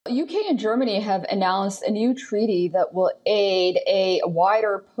UK and Germany have announced a new treaty that will aid a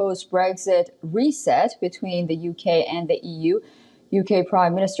wider post-Brexit reset between the UK and the EU. UK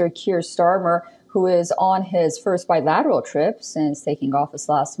Prime Minister Keir Starmer, who is on his first bilateral trip since taking office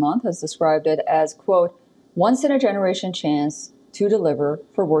last month, has described it as, quote, once-in-a-generation chance to deliver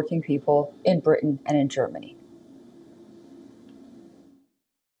for working people in Britain and in Germany.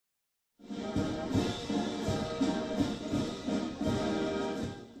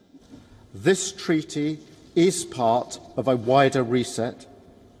 This treaty is part of a wider reset,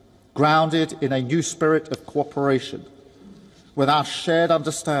 grounded in a new spirit of cooperation, with our shared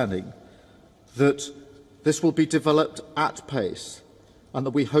understanding that this will be developed at pace and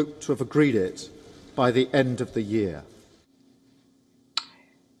that we hope to have agreed it by the end of the year.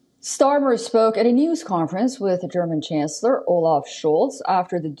 Starmer spoke at a news conference with German Chancellor Olaf Scholz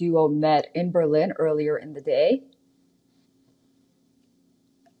after the duo met in Berlin earlier in the day.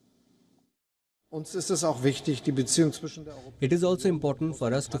 It is also important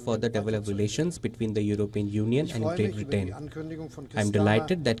for us to further develop relations between the European Union and Great Britain. I am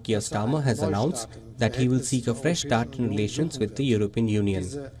delighted that Keir Starmer has announced that he will seek a fresh start in relations with the European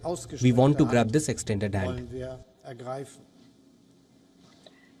Union. We want to grab this extended hand.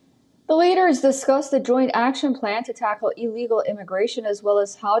 The leaders discussed the joint action plan to tackle illegal immigration, as well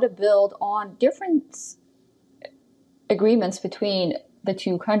as how to build on different agreements between the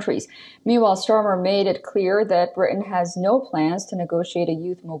two countries. Meanwhile, Starmer made it clear that Britain has no plans to negotiate a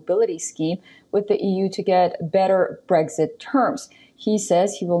youth mobility scheme with the EU to get better Brexit terms. He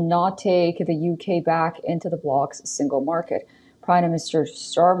says he will not take the UK back into the bloc's single market. Prime Minister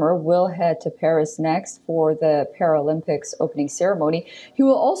Starmer will head to Paris next for the Paralympics opening ceremony. He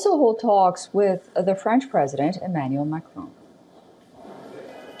will also hold talks with the French President Emmanuel Macron.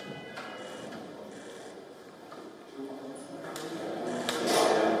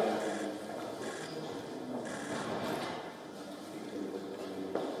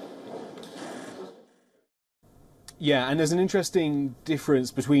 Yeah, and there's an interesting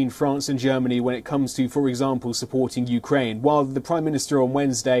difference between France and Germany when it comes to, for example, supporting Ukraine. While the Prime Minister on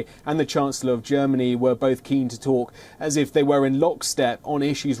Wednesday and the Chancellor of Germany were both keen to talk as if they were in lockstep on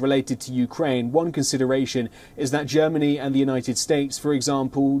issues related to Ukraine, one consideration is that Germany and the United States, for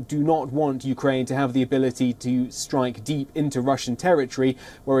example, do not want Ukraine to have the ability to strike deep into Russian territory,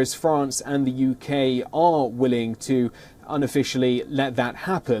 whereas France and the UK are willing to unofficially let that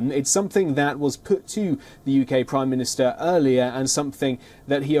happen. It's something that was put to the UK Prime Minister earlier and something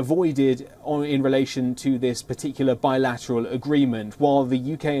that he avoided in relation to this particular bilateral agreement. While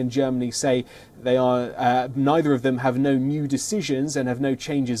the UK and Germany say they are neither of them have no new decisions and have no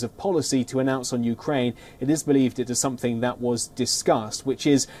changes of policy to announce on Ukraine, it is believed it is something that was discussed, which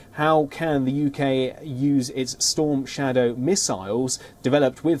is how can the UK use its Storm Shadow missiles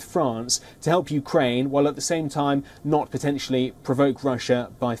developed with France to help Ukraine, while at the same time not potentially provoke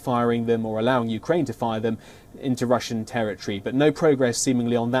Russia by firing them or allowing Ukraine to fire them into Russian territory. But no progress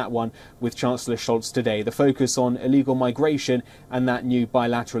seemingly on that one with Chancellor Scholz today. The focus on illegal migration and that new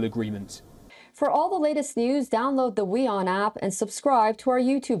bilateral agreement. For all the latest news, download the WION app and subscribe to our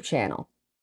YouTube channel.